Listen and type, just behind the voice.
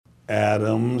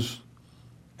Adams,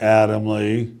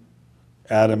 Adamley,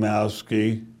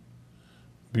 Adamowski,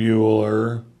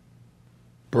 Bueller,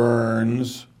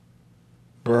 Burns,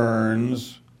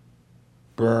 Burns,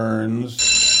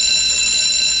 Burns.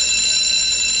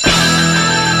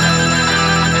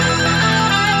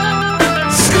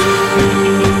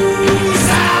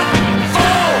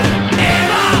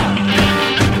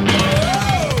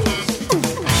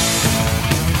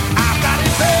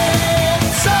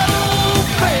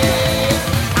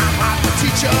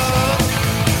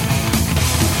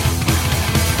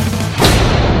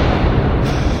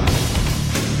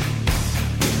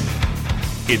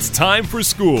 It's time for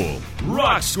school,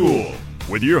 Rock School,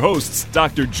 with your hosts,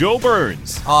 Dr. Joe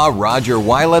Burns. Roger,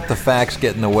 why let the facts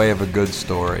get in the way of a good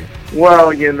story?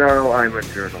 Well, you know, I'm a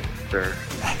journalist, sir.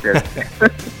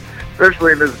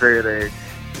 Especially in this day and age.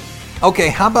 Okay,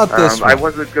 how about this I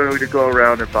wasn't going to go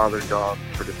around and bother dogs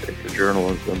for the sake of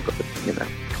journalism, but, you know.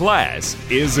 Class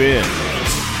is in.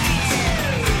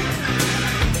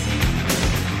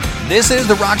 This is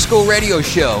the Rock School Radio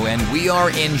Show, and we are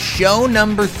in show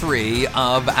number 3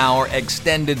 of our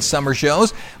extended summer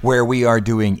shows, where we are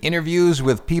doing interviews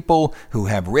with people who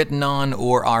have written on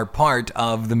or are part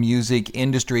of the music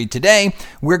industry. Today,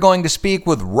 we're going to speak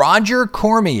with Roger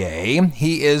Cormier.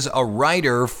 He is a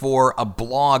writer for a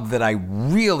blog that I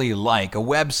really like, a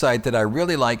website that I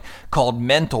really like called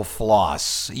Mental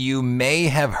Floss. You may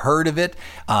have heard of it.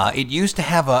 It used to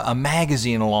have a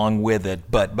magazine along with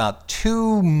it, but about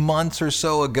 2 months or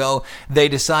so ago, they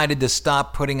decided to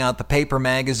stop putting out the paper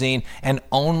magazine and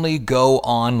only go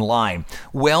online.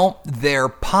 Well, their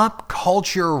pop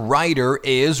culture writer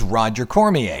is Roger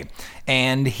Cormier,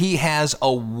 and he has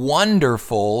a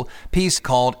wonderful piece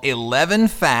called 11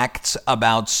 Facts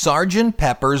About Sgt.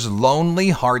 Pepper's Lonely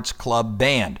Hearts Club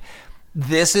Band.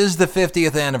 This is the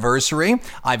 50th anniversary.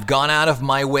 I've gone out of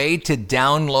my way to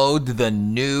download the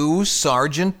new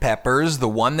Sgt. Pepper's, the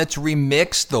one that's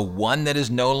remixed, the one that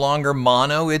is no longer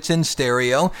mono, it's in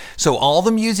stereo. So all the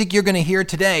music you're going to hear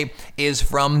today is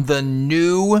from the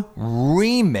new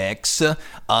remix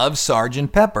of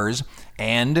Sgt. Pepper's,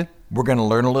 and we're going to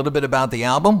learn a little bit about the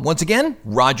album. Once again,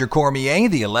 Roger Cormier,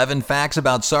 the 11 Facts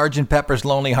About Sgt. Pepper's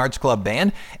Lonely Hearts Club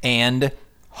Band, and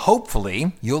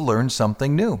hopefully, you'll learn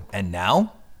something new. And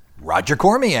now, Roger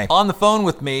Cormier. On the phone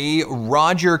with me,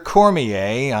 Roger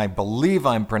Cormier, I believe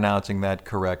I'm pronouncing that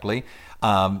correctly,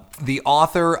 the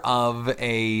author of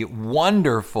a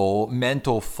wonderful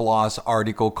Mental Floss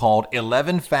article called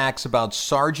 11 Facts About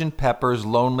Sgt. Pepper's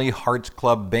Lonely Hearts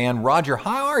Club Band. Roger,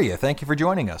 how are you? Thank you for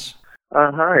joining us.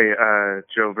 Hi,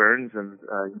 Joe Burns, and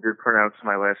you did pronounce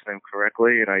my last name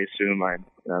correctly, and I assume I'm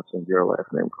pronouncing your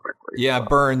last name correctly. Yeah,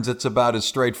 Burns, it's about as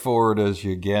straightforward as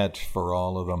you get for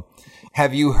all of them.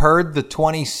 Have you heard the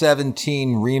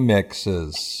 2017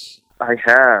 remixes? I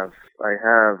have.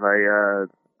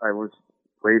 I was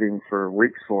waiting for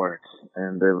weeks for it,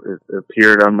 and it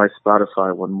appeared on my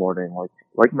Spotify one morning,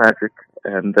 like magic,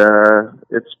 and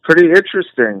it's pretty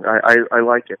interesting. I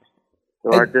like it.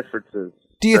 There are differences.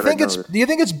 Do you think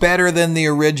it's better than the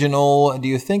original? Do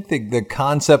you think the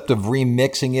concept of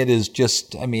remixing it is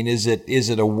just, I mean, is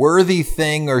it a worthy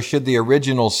thing, or should the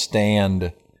original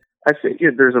stand? I think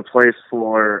there's a place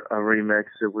for a remix.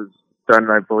 It was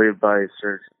done, I believe, by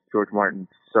Sir George Martin's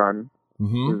son.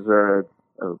 Mm-hmm.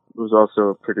 Who was also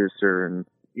a producer, and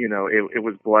it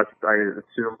was blessed, I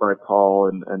assume, by Paul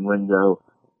and Ringo.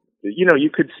 You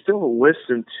could still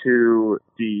listen to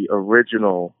the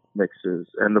original mixes,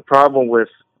 and the problem with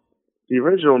the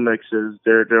original mixes,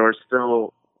 there are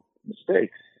still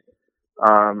mistakes.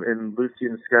 In Lucy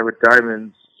in the Sky with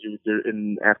Diamonds,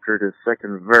 after the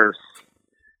second verse,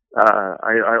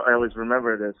 I always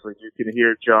remember this. Like, you can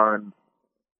hear John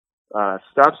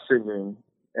stop singing,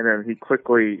 and then he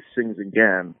quickly sings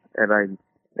again.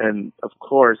 And of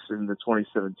course, in the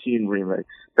 2017 remix,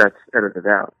 that's edited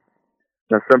out.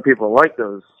 Now, some people like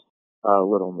those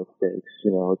little mistakes,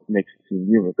 it makes it seem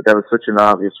human, but that was such an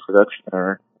obvious production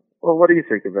error. Well, what do you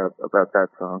think about that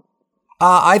song?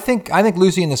 I think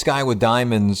Lucy in the Sky with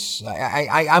Diamonds,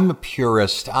 I'm a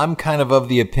purist. I'm kind of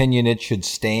the opinion it should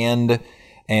stand,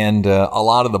 and a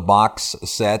lot of the box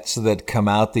sets that come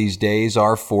out these days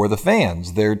are for the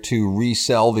fans. They're to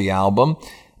resell the album,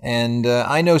 and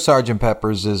I know Sgt.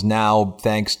 Pepper's is now,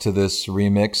 thanks to this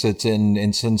remix, it's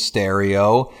in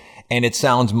stereo, and it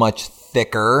sounds much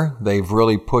thicker. They've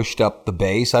really pushed up the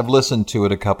bass. I've listened to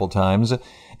it a couple times,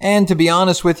 and to be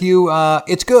honest with you,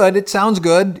 it's good. It sounds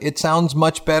good. It sounds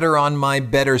much better on my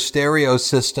better stereo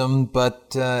system, but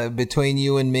between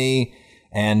you and me,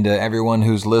 And everyone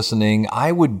who's listening,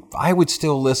 I would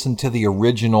still listen to the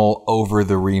original over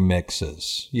the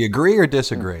remixes. You agree or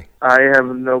disagree? I have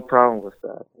no problem with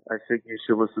that. I think you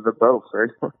should listen to both,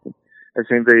 right? I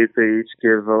think they each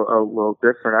give a little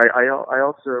different. I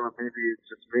also, maybe it's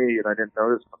just me and I didn't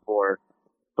know this before,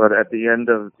 but at the end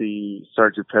of the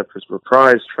Sgt. Pepper's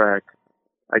Reprise track,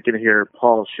 I can hear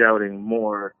Paul shouting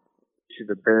more to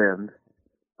the band,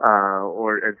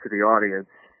 and to the audience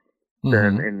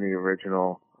than in the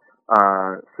original.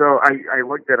 So I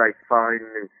like that I find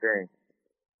new things.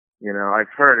 You know, I've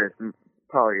heard it,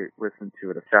 probably listened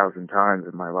to it 1,000 times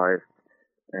in my life,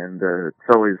 and it's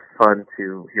always fun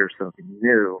to hear something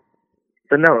new.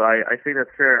 But no, I think that's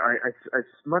fair.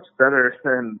 It's much better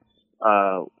than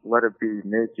Let It Be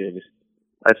Naked.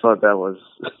 I thought that was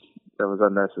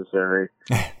unnecessary.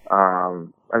 I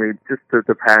mean, just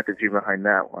the packaging behind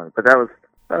that one. But that was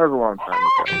a long time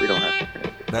ago. We don't have to finish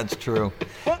it. That's true.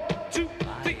 1, 2,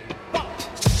 3, 4.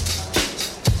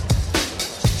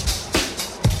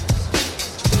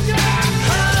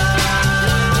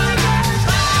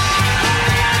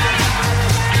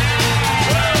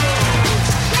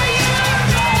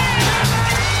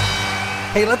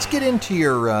 Hey, let's get into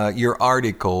your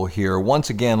article here. Once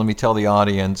again, let me tell the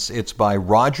audience, it's by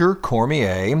Roger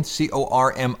Cormier,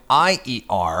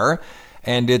 Cormier,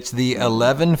 and it's the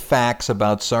 11 Facts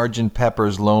About Sgt.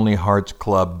 Pepper's Lonely Hearts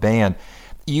Club Band.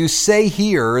 You say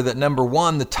here that, number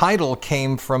one, the title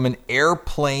came from an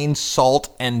airplane salt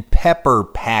and pepper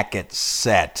packet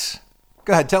set.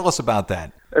 Go ahead, tell us about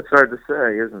that. That's hard to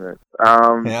say, isn't it?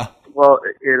 Yeah. Well,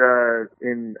 I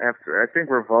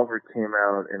think Revolver came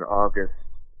out in August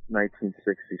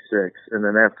 1966, and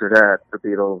then after that, the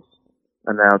Beatles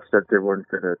announced that they weren't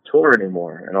going to tour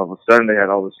anymore, and all of a sudden they had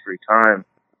all this free time,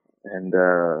 and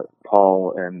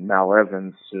Paul and Mal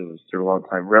Evans, who was their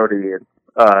longtime roadie, and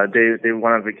they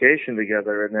went on vacation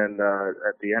together, and then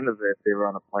at the end of it, they were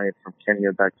on a plane from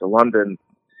Kenya back to London,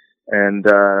 and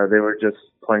they were just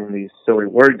playing these silly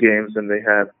word games, and they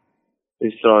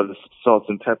saw the salt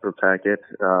and pepper packet,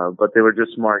 but they were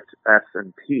just marked S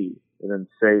and P, and then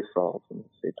say salt and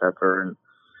say pepper,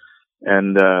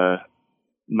 and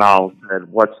Mal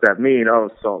said, "What's that mean?" "Oh,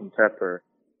 salt and pepper."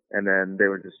 And then they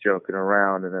were just joking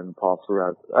around, and then Paul threw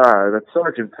out, "That's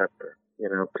Sgt. Pepper," you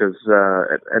know, because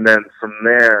and then from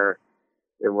there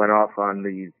it went off on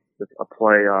a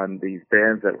play on these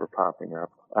bands that were popping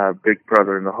up, Big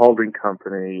Brother and the Holding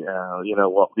Company, you know,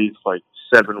 what these like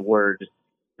 7-word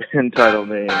title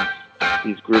names,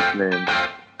 these group names.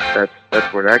 That's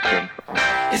where that came from.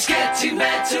 It's getting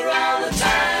better all the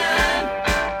time.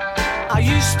 I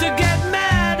used to get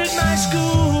mad at my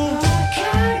school.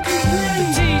 The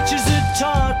teachers that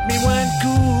taught me weren't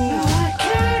cool.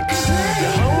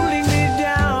 They're holding me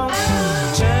down,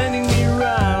 turning me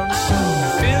round,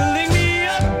 filling me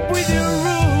up with your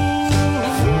rules.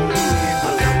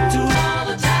 I've got to all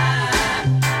the time.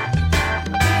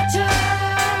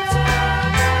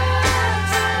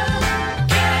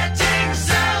 Getting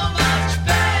so much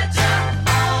better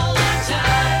all the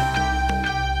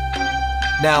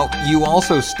time. Now, you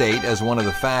also state as one of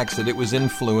the facts that it was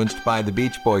influenced by the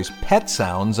Beach Boys' Pet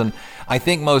Sounds, and I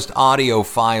think most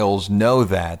audiophiles know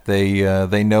that.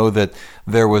 They know that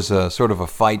there was a sort of a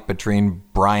fight between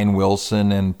Brian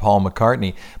Wilson and Paul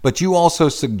McCartney, but you also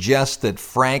suggest that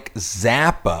Frank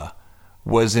Zappa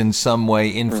was in some way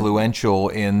influential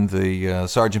in the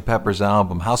Sgt. Pepper's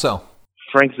album. How so?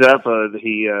 Frank Zappa,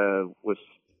 he with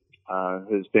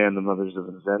his band, The Mothers of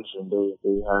Invention, they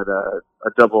had a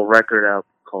double record out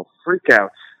called Freakouts,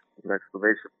 with an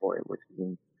exclamation point, which was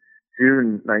in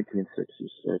June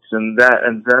 1966, and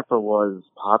Zappa was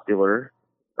popular.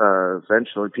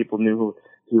 Eventually, people knew who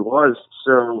he was.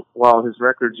 So while his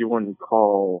records you wouldn't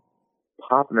call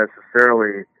pop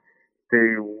necessarily,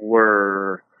 they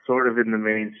were sort of in the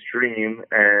mainstream,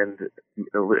 and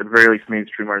at very least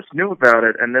mainstream artists knew about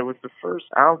it. And that was the first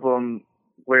album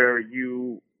where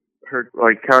you heard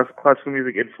like classical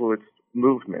music influenced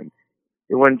movements.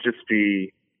 It wouldn't just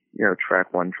be, you know,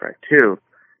 track 1, track 2.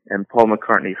 And Paul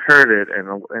McCartney heard it,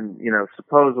 and you know,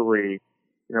 supposedly,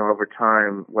 you know, over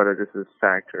time, whether this is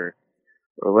fact or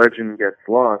legend gets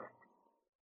lost,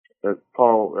 but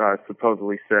Paul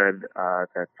supposedly said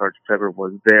that Sgt. Pepper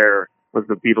was the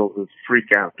Beatles'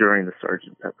 freak out during the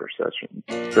Sgt. Pepper session.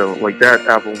 So, like, that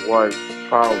album was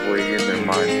probably in their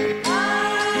mind.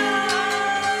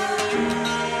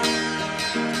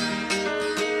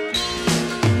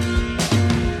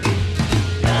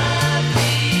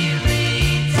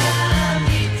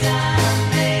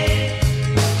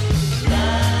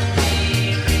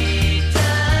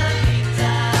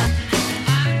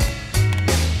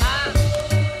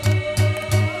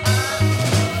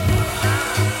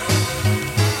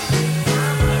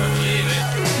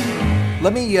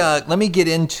 Let me get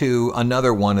into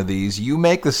another one of these. You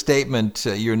make the statement,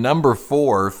 your number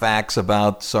 4 facts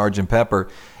about Sgt. Pepper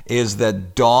is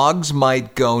that dogs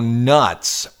might go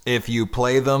nuts if you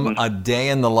play them a day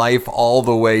in the life all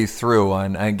the way through.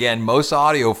 And again, most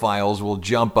audiophiles will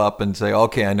jump up and say,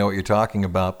 "Okay, I know what you're talking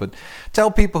about." But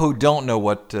tell people who don't know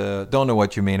what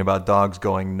you mean about dogs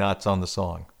going nuts on the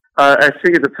song. I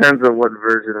think it depends on what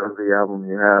version of the album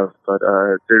you have, but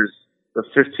there's a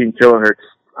 15 kilohertz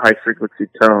high frequency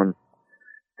tone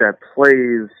that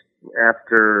plays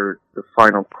after the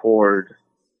final chord,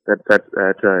 that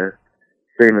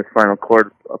famous final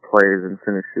chord plays and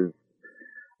finishes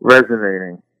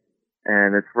resonating,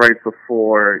 and it's right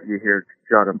before you hear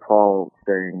John and Paul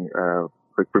saying,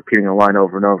 like repeating a line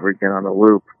over and over again on a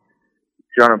loop.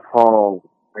 John and Paul,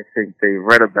 I think they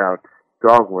read about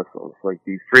dog whistles, like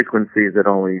these frequencies that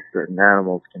only certain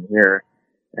animals can hear,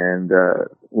 and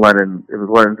it was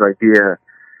Lennon's idea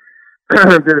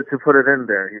to put it in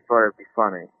there. He thought it'd be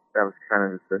funny. That was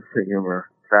kind of the humor.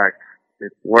 In fact,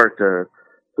 it worked,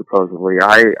 supposedly.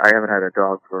 I haven't had a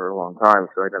dog for a long time,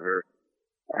 so I never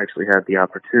actually had the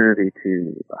opportunity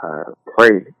to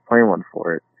play one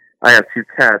for it. I have 2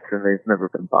 cats, and they've never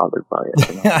been bothered by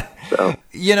it. So.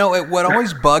 What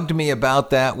always bugged me about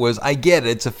that was, I get it,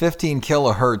 it's a 15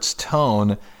 kilohertz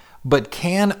tone, but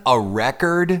can a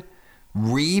record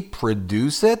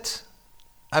reproduce it?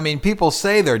 I mean, people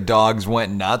say their dogs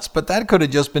went nuts, but that could have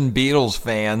just been Beatles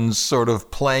fans sort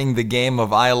of playing the game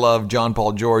of I love John,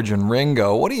 Paul, George, and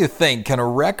Ringo. What do you think? Can a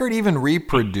record even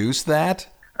reproduce that?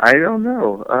 I don't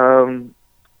know.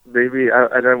 Maybe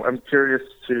I'm curious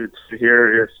to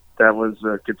hear if that was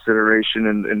a consideration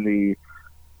in the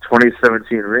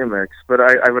 2017 remix. But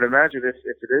I would imagine if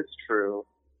it is true,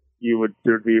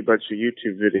 there'd be a bunch of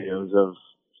YouTube videos of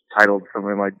titled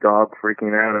something like "Dog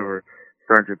Freaking Out Over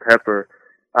Sgt. Pepper."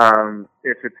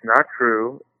 If it's not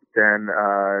true, then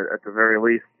at the very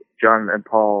least, John and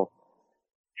Paul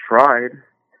tried.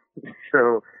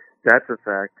 So that's a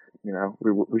fact.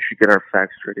 We should get our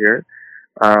facts straight here.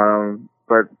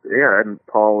 But yeah, and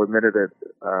Paul admitted it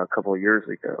a couple of years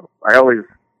ago. I always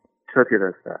took it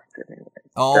as fact anyway.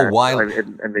 Oh, why?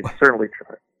 And they certainly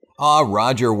tried.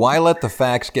 Roger, why let the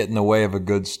facts get in the way of a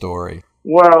good story?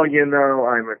 Well,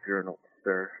 I'm a journalist,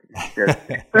 sir.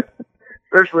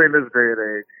 Especially in this day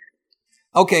and age.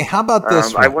 Okay, how about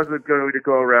this one? I wasn't going to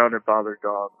go around and bother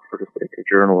dogs for the sake of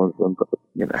journalism, but,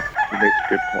 you make a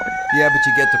good point. Yeah, but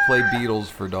you get to play Beatles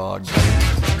for dogs.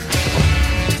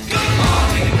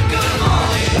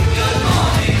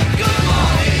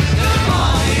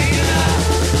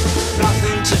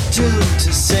 Nothing to do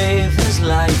to save his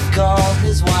life, call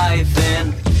his wife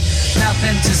in.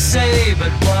 Nothing to say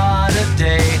but what a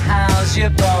day, how's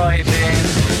your boy been?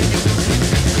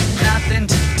 Nothing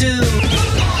to do.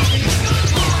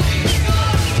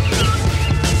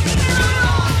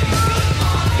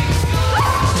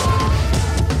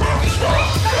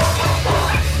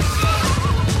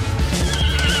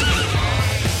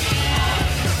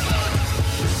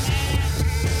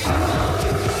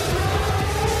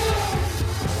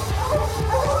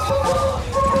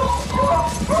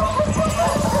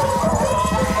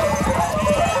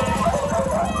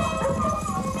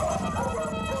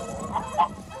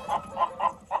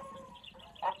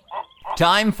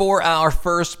 Time for our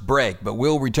first break, but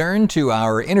we'll return to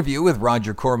our interview with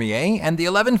Roger Cormier and the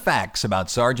 11 facts about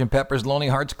Sgt. Pepper's Lonely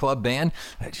Hearts Club Band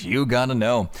that you gotta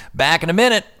know. Back in a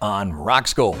minute on Rock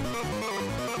School.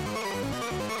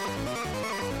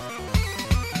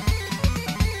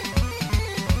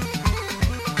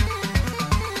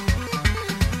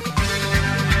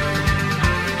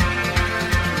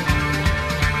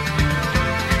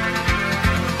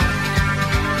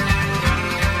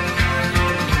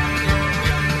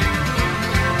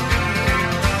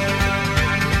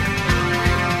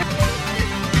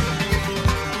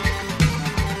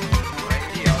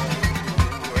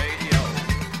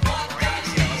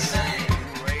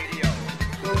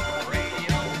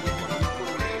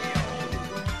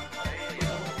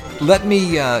 Let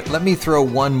me throw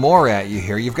one more at you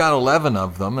here. You've got 11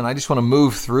 of them, and I just want to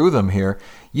move through them here.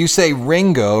 You say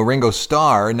Ringo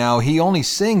Starr. Now, he only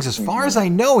sings, as far as I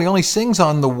know, he only sings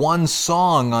on the one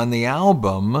song on the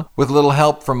album with a little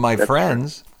help from my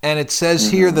friends. And it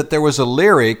says here that there was a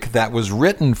lyric that was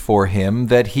written for him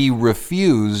that he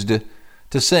refused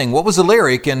to sing. What was the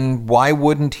lyric, and why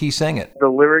wouldn't he sing it? The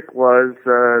lyric was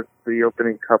the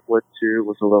opening couplet to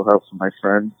 "Was a Little Help from My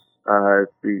Friends."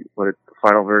 The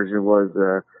final version was,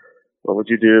 "What would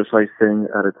you do if I sing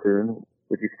out of tune?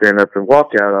 Would you stand up and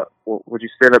walk out? Would you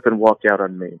stand up and walk out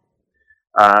on me?"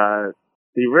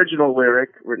 The original lyric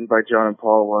written by John and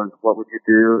Paul was, "What would you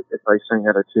do if I sing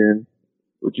out of tune?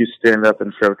 would you stand up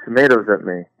and throw tomatoes at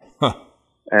me? Huh.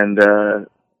 And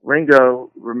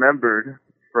Ringo remembered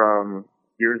from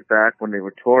years back when they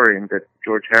were touring that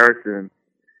George Harrison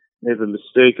made the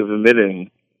mistake of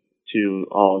admitting to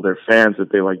all their fans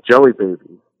that they like Jelly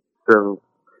Babies. So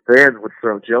fans would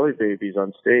throw Jelly Babies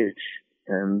on stage,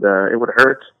 and it would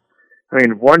hurt. I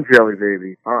mean, one Jelly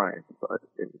Baby, fine, but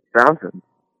it was thousands.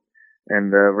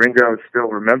 And Ringo still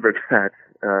remembered that.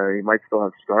 He might still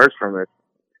have scars from it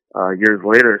years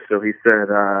later. So he said,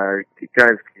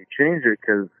 guys, can you change it?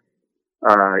 Because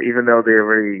even though they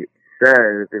already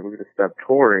said they were going to stop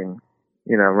touring,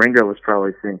 Ringo was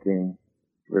probably thinking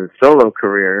with his solo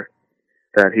career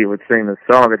that he would sing the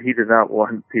song, that he did not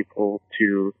want people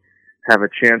to have a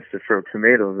chance to throw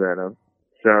tomatoes at him.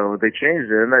 So they changed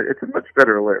it, and it's a much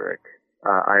better lyric,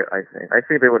 I think. I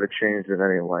think they would have changed it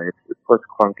anyway. It's less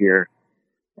clunkier,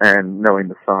 and knowing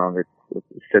the song, it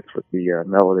fits with the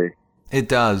melody. It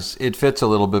does. It fits a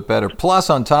little bit better. Plus,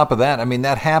 on top of that, I mean,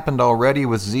 that happened already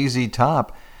with ZZ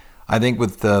Top. I think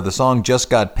with the song Just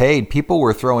Got Paid, people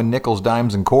were throwing nickels,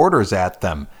 dimes, and quarters at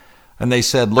them. And they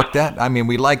said, look,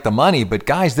 we like the money, but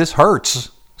guys, this hurts.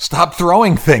 Stop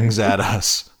throwing things at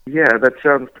us. Yeah, that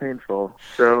sounds painful.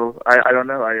 So, I don't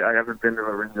know. I haven't been to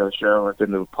a Ringo show. I've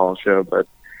been to a Paul show, but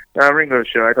a Ringo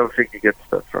show, I don't think you get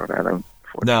stuff thrown at him.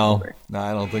 No,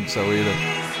 I don't think so either.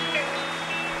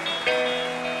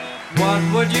 What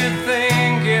would you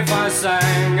think if I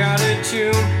sang out of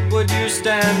tune? Would you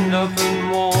stand up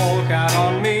and walk out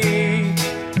on me?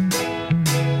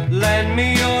 Lend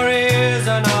me your ears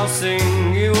and I'll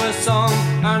sing you a song,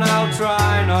 and I'll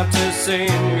try not to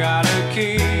sing out of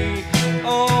key.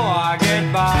 Oh, I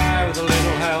get by with a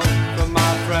little help from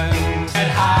my friends. Get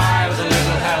high with a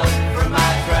little help from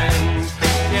my friends.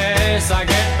 Yes, I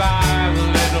get by with a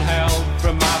little help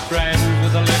from my friends,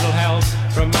 with a little help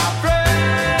from my friends.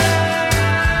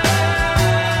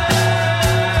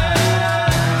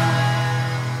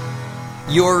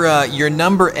 Your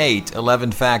number 8,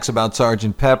 11 Facts About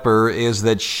Sgt. Pepper, is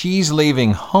that She's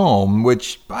Leaving Home,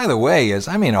 which, by the way, is,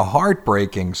 a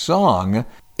heartbreaking song,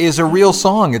 is a real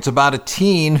song. It's about a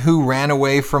teen who ran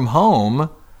away from home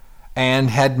and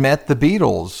had met the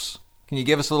Beatles. Can you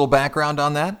give us a little background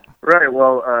on that? Right,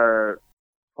 well,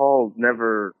 Paul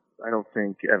never, I don't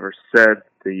think, ever said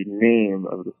the name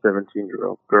of the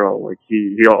 17-year-old girl. Like,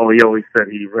 he always said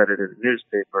he read it in a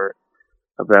newspaper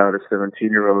about a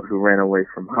 17-year-old who ran away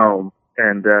from home.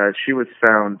 And she was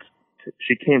found,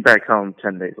 she came back home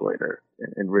 10 days later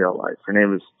in real life. Her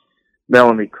name is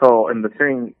Melanie Cole. And the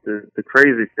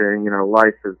crazy thing,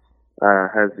 life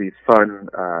has these fun,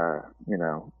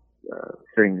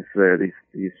 things,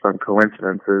 these fun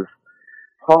coincidences.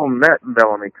 Paul met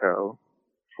Melanie Cole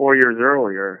 4 years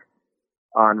earlier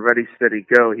on Ready, Steady,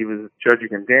 Go. He was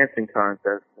judging a dancing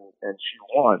contest, and she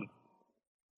won.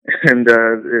 And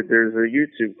there's a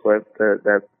YouTube clip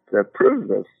that proves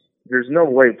this. There's no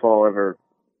way Paul ever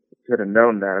could have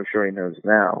known that. I'm sure he knows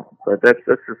now. But that's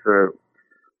just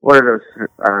one of those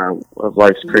of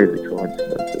life's crazy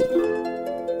coincidences.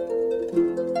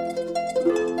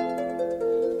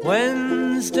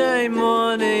 Wednesday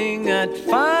morning at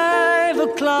 5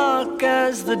 o'clock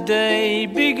as the day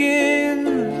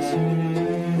begins,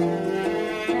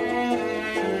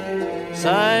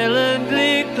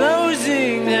 silently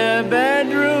closing her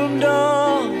bedroom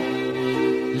door,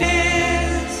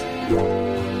 Liz,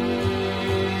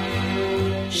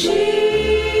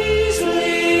 she's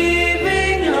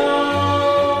leaving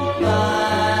home,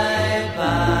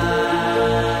 bye-bye.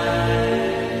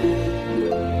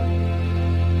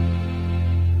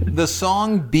 The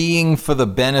song being for the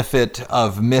benefit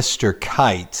of Mr.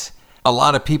 Kite, a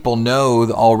lot of people know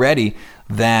already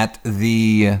that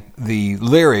the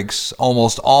lyrics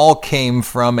almost all came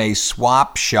from a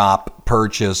swap shop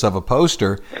purchase of a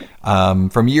poster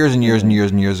from years and years and years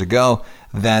and years ago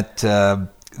that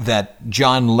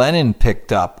John Lennon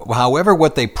picked up. However,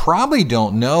 what they probably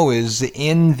don't know is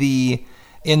in the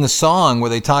song where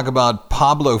they talk about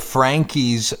Pablo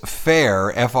Franchi's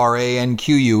Fair,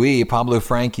 Franque, Pablo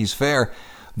Franchi's Fair,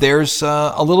 there's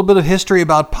a little bit of history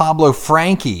about Pablo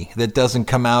Franchi that doesn't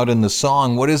come out in the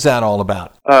song. What is that all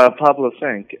about? Pablo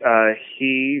Franchi,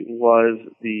 he was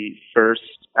the first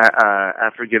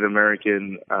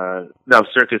African-American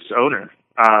circus owner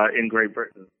in Great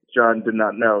Britain. John did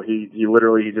not know. He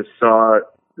literally just saw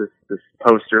this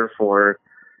poster for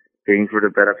Being for the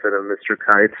Benefit of Mr.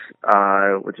 Kite,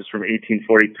 which is from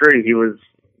 1843. He was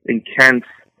in Kent,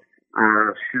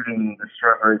 shooting the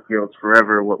Strawberry Fields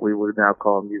Forever, what we would now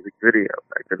call a music video.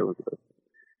 Back then it was a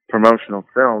promotional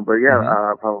film. But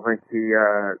yeah, Pablo Franchi,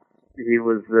 he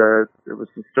was, it was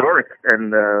historic.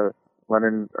 And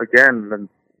Lennon, again,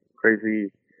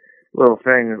 crazy little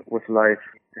thing with life.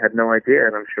 Had no idea,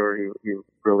 and I'm sure he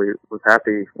really was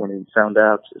happy when he found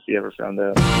out, if he ever found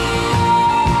out.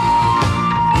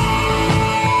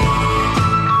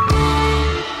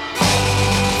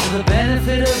 For the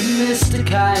benefit of Mr.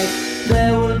 Kite,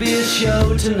 there will be a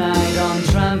show tonight on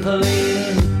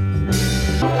trampoline.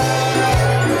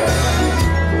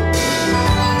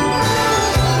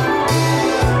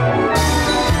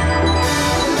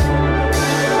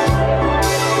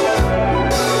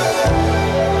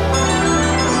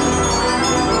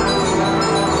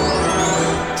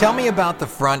 Tell me about the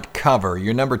front cover.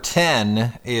 Your number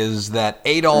 10 is that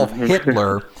Adolf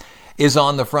Hitler is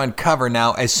on the front cover.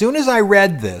 Now, as soon as I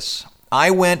read this,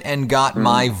 I went and got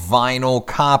my vinyl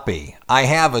copy. I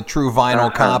have a true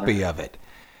vinyl copy of it.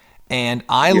 And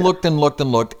I looked and looked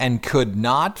and looked and could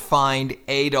not find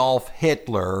Adolf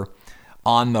Hitler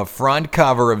on the front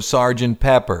cover of Sgt.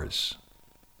 Pepper's.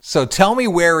 So tell me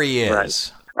where he is.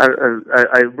 Right.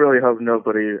 I really hope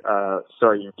nobody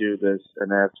saw you do this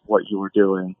and asked what you were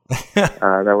doing.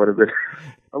 That would have been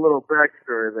a little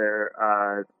backstory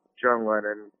there. John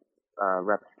Lennon,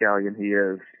 rapscallion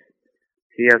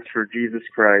he asked for Jesus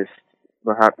Christ,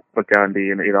 Mahatma Gandhi,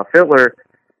 and Adolf Hitler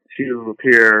to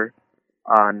appear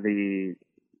on the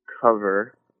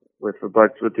cover with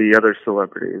the other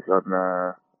celebrities,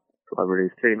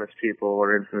 famous people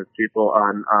or infamous people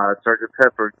on Sgt.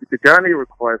 Pepper. The Gandhi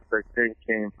request, I think,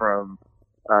 came from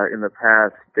in the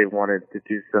past. They wanted to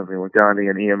do something with Gandhi,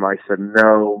 and EMI said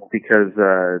no because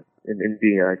in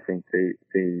India, I think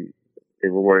they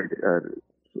were worried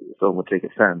someone would take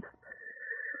offense.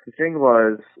 The thing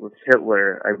was with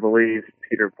Hitler, I believe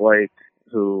Peter Blake,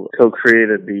 who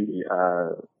co-created the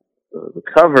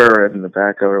cover and the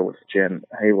back cover with Jan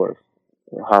Hayworth.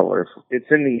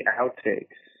 It's in the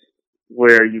outtakes,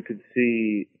 where you could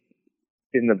see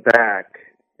in the back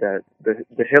that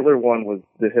the Hitler one was,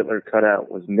 the Hitler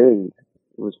cutout was made,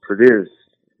 it was produced,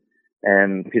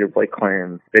 and Peter Blake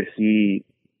claims that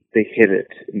they hid it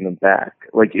in the back.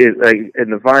 Like in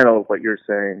the vinyl, what you're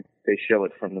saying, they show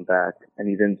it from the back, and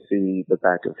you didn't see the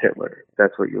back of Hitler.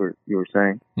 That's what you were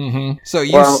saying? Mm-hmm. So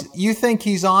you think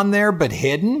he's on there but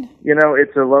hidden? You know,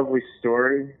 it's a lovely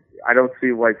story. I don't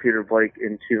see why Peter Blake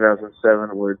in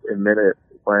 2007 would admit it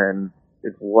when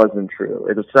it wasn't true.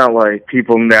 It's not like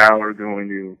people now are going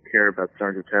to care about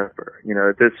Sgt. Pepper. You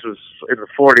know, this was in the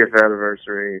 40th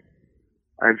anniversary.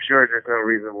 I'm sure there's no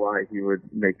reason why he would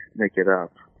make it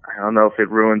up. I don't know if it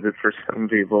ruins it for some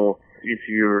people. If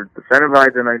you're offended by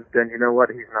it, then you know what?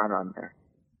 He's not on there.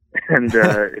 And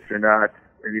if you're not,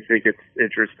 and you think it's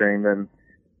interesting, then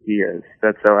he is.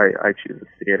 That's how I choose to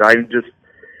see it. I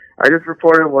just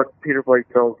reported what Peter Blake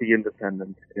told The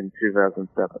Independent in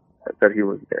 2007, that he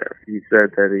was there. He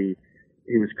said that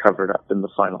he was covered up in the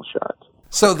final shot.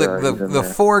 So the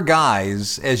four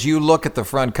guys, as you look at the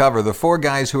front cover, the four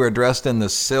guys who are dressed in the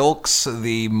silks,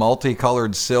 the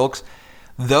multicolored silks,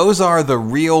 those are the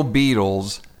real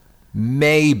Beatles,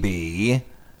 maybe,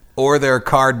 or they're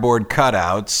cardboard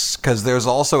cutouts, because there's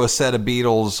also a set of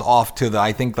Beatles off to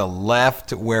I think the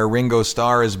left where Ringo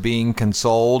Starr is being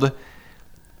consoled.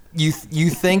 You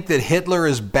think that Hitler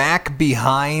is back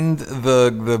behind the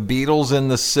Beatles in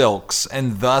the silks,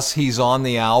 and thus he's on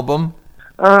the album?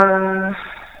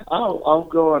 I'll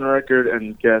go on record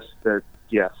and guess that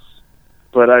yes,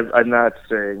 but I'm not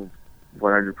saying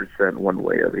 100% one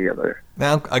way or the other.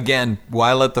 Now, again,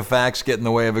 why let the facts get in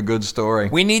the way of a good story?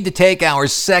 We need to take our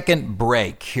second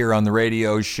break here on the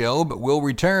radio show, but we'll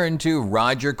return to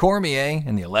Roger Cormier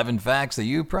and the 11 facts that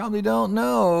you probably don't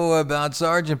know about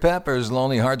Sgt. Pepper's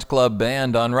Lonely Hearts Club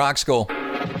Band on Rock School.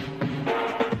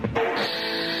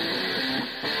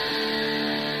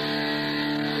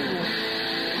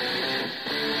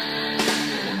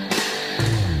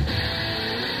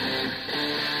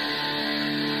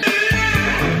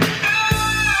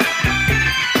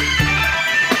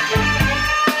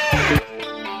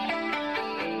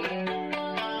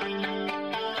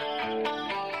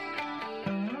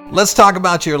 Let's talk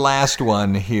about your last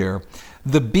one here.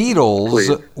 The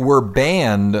Beatles were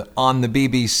banned on the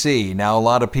BBC. Now, a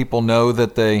lot of people know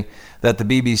that the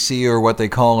BBC, or what they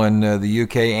call in the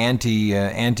UK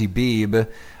anti-Beeb,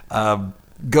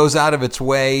 goes out of its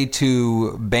way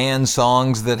to ban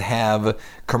songs that have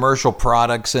commercial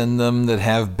products in them, that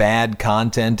have bad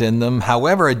content in them.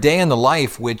 However, A Day in the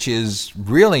Life, which is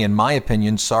really, in my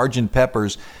opinion, Sgt.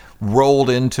 Pepper's rolled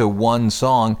into one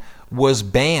song, was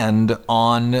banned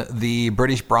on the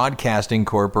British Broadcasting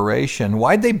Corporation.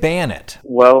 Why'd they ban it?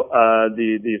 Well,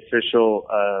 the official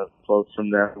quote from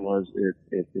them was it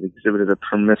exhibited a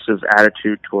permissive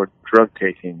attitude toward drug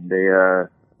taking. They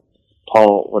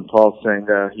when Paul sang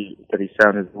that he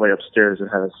found his way upstairs and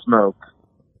had a smoke,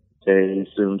 they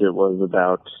assumed it was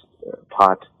about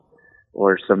pot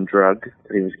or some drug,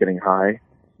 that he was getting high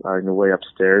on the way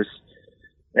upstairs.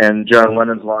 And John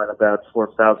Lennon's line about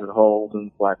 4,000 holes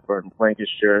in Blackburn,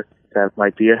 Lancashire, that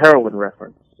might be a heroin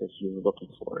reference if you were looking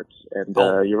for it. And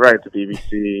you're right, the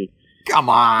BBC. Come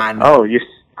on. Oh, yes,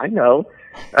 I know.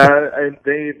 And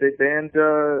they banned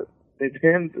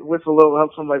with a little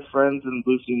help from my friends in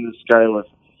Lucy in the Sky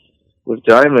with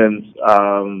Diamonds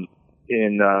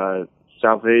in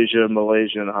South Asia,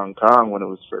 Malaysia, and Hong Kong when it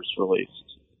was first released.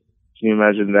 Can you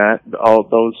imagine that? All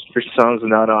those 3 songs are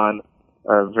not on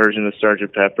a version of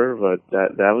Sgt. Pepper, but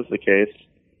that was the case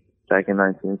back in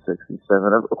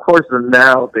 1967. Of course,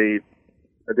 now A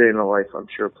Day in the Life, I'm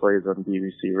sure, plays on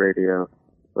BBC Radio.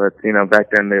 But,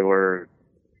 back then they were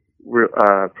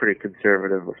pretty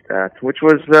conservative with that, which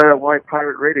was why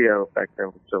pirate radio back then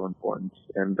was so important,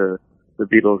 and the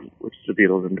Beatles, which the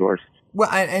Beatles endorsed. Well,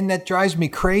 and that drives me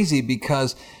crazy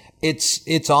because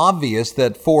it's obvious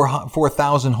that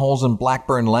 4,000 Holes in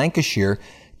Blackburn, Lancashire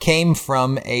came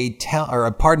from a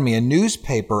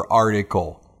newspaper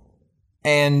article.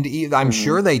 And I'm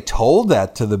sure they told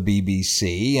that to the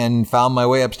BBC and found my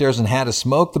way upstairs and had a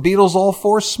smoke. The Beatles all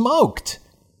 4 smoked.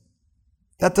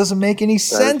 That doesn't make any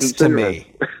sense to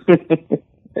me.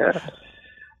 Yeah.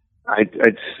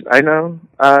 I know.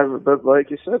 But like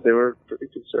you said, they were pretty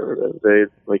conservative. They,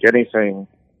 like anything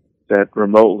that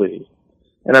remotely.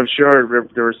 And I'm sure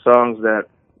there were songs that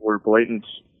were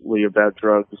blatantly about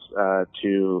drugs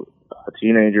to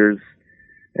teenagers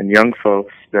and young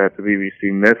folks that the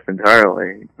BBC missed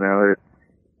entirely.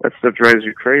 That stuff drives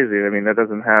you crazy. I mean, that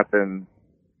doesn't happen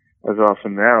as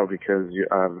often now because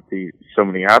of so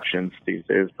many options these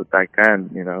days. But back then,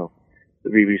 the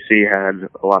BBC had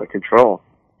a lot of control.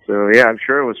 So yeah, I'm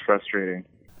sure it was frustrating.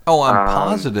 Oh, I'm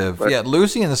positive. Yeah,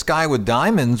 Lucy in the Sky with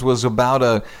Diamonds was about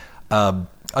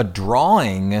a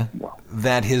drawing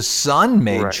that his son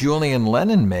made, right. Julian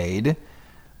Lennon made.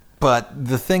 But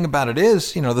the thing about it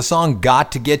is, the song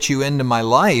 "Got to Get You Into My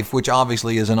Life," which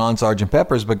obviously isn't on Sgt.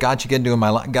 Pepper's, but "Got to Get You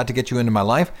Into My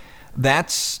Life," that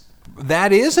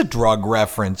is a drug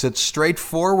reference. It's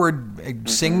straightforward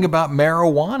singing about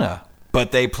marijuana.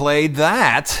 But they played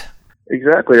that.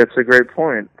 Exactly, that's a great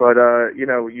point. But you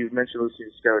mentioned Lucy in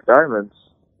the Sky with Diamonds.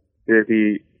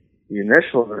 The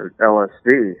initials are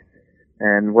LSD.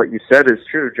 And what you said is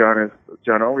true.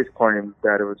 John always claimed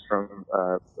that it was from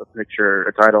a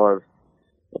title of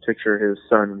a picture his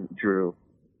son drew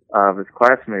of his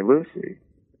classmate Lucy.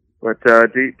 But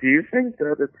do you think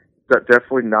that it's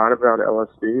definitely not about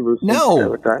LSD? Lucy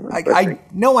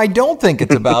No, I don't think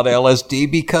it's about LSD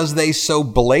because they so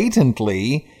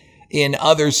blatantly in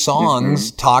other songs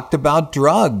talked about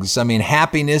drugs. I mean,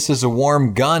 "Happiness is a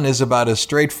Warm Gun" is about as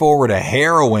straightforward a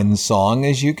heroin song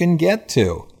as you can get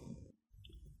to.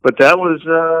 But that was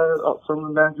from a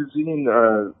magazine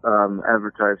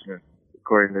advertisement,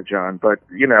 according to John. But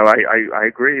I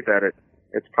agree that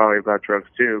it's probably about drugs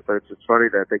too. But it's just funny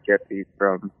that they get these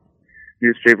from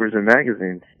newspapers and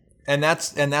magazines. And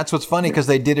that's what's funny because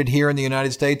they did it here in the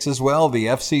United States as well. The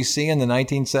FCC in the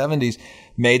 1970s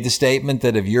made the statement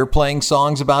that if you're playing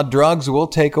songs about drugs, we'll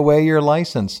take away your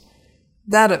license.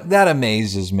 That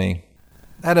amazes me.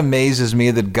 That amazes me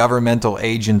that governmental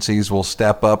agencies will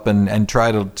step up and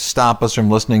try to stop us from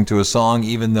listening to a song,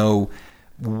 even though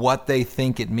what they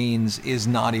think it means is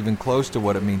not even close to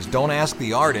what it means. Don't ask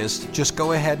the artist. Just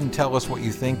go ahead and tell us what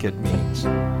you think it means.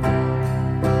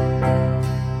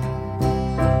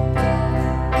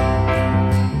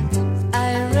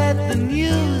 I read the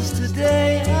news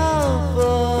today, oh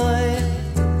boy,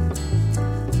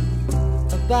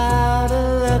 about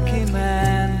a lucky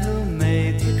man who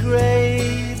made the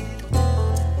grade.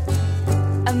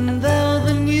 And though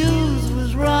the news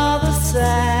was rather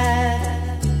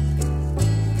sad,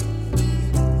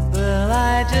 well,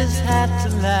 I just had to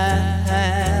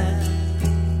laugh.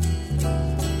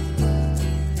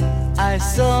 I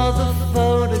saw the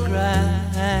photograph.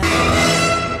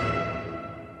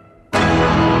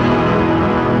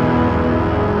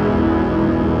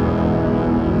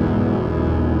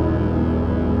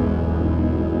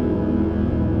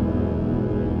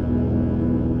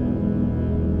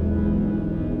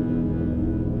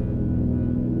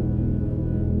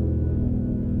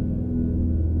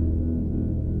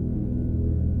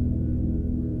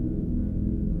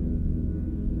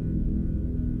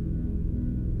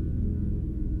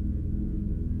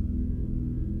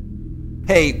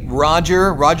 Hey,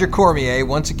 Roger Cormier,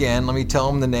 once again, let me tell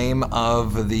him the name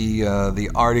of the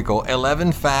article,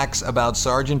 11 Facts About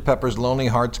Sgt. Pepper's Lonely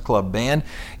Hearts Club Band.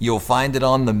 You'll find it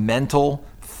on the Mental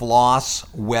Floss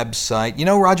website. You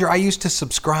know, Roger, I used to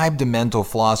subscribe to Mental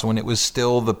Floss when it was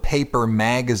still the paper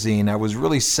magazine. I was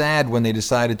really sad when they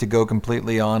decided to go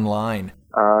completely online.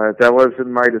 That wasn't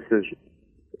my decision.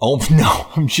 Oh,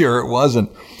 no, I'm sure it wasn't.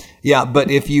 Yeah,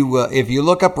 but if you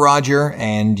look up Roger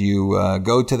and you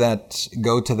go to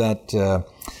that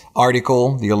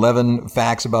article, the 11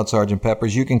 Facts About Sgt.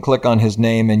 Pepper's, you can click on his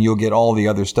name and you'll get all the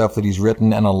other stuff that he's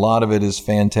written, and a lot of it is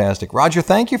fantastic. Roger,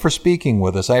 thank you for speaking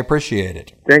with us. I appreciate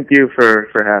it. Thank you for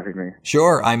having me.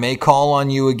 Sure, I may call on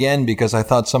you again because I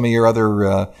thought some of your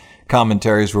other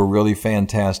commentaries were really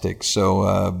fantastic.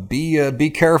 So be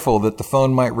careful that the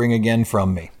phone might ring again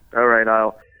from me. All right,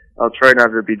 I'll try not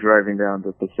to be driving down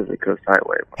the Pacific Coast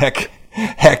Highway.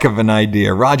 Heck of an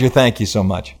idea. Roger, thank you so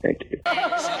much. Thank you.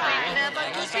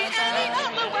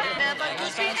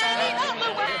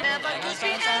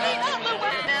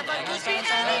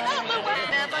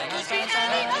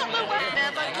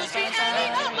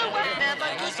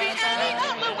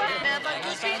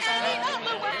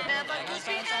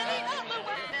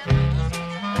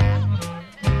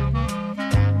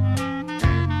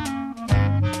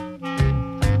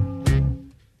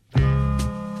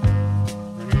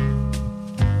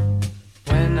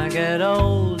 When I get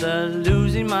older,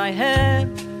 losing my hair,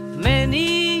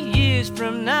 many years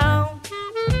from now,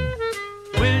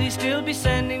 will you still be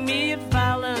sending me a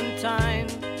Valentine,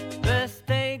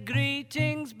 birthday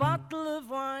greetings, bottle of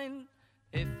wine,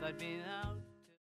 if I'd been out?